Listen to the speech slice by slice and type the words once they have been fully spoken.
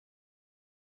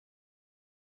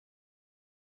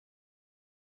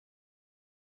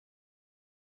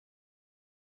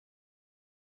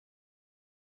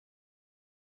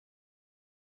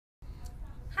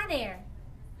there!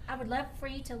 I would love for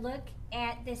you to look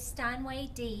at this Steinway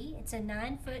D. It's a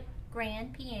 9-foot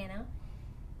grand piano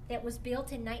that was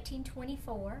built in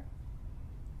 1924.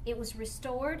 It was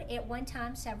restored at one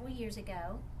time several years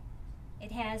ago.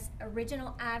 It has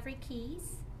original ivory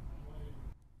keys.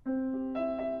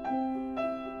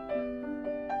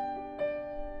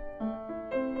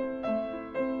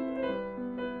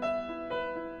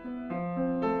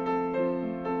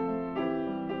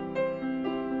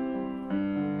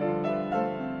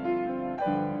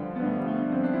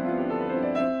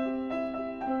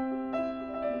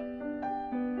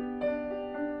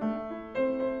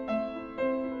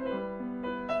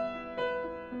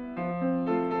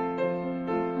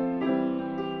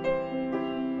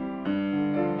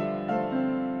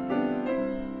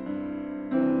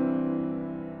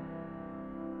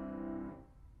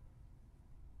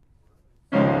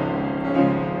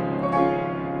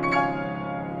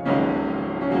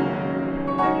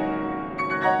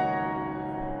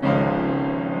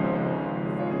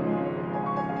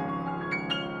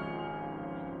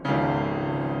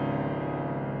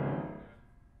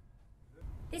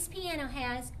 This piano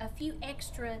has a few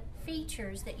extra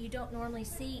features that you don't normally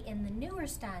see in the newer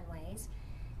Steinways.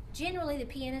 Generally, the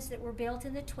pianos that were built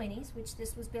in the 20s, which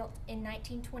this was built in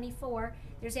 1924,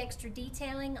 there's extra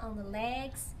detailing on the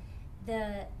legs.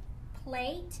 The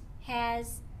plate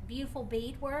has beautiful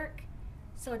beadwork,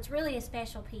 so it's really a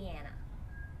special piano.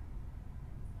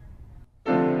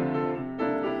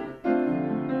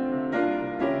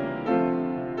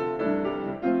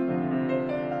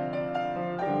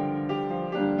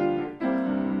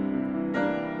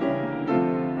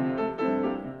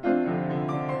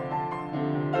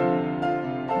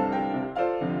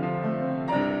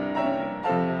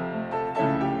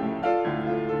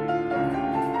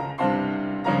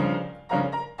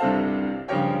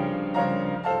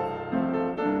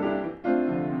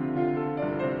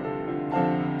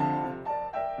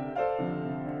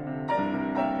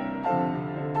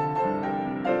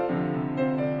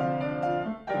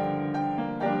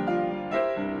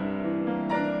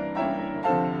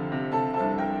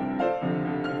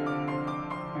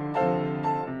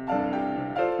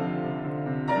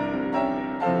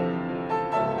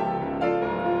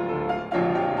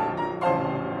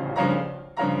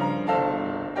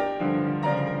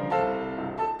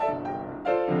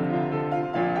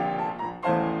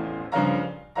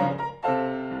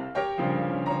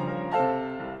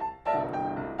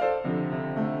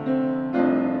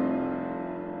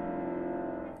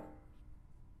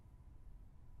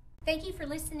 Thank you for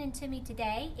listening to me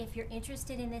today. If you're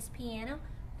interested in this piano,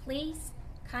 please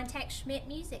contact Schmidt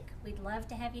Music. We'd love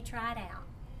to have you try it out.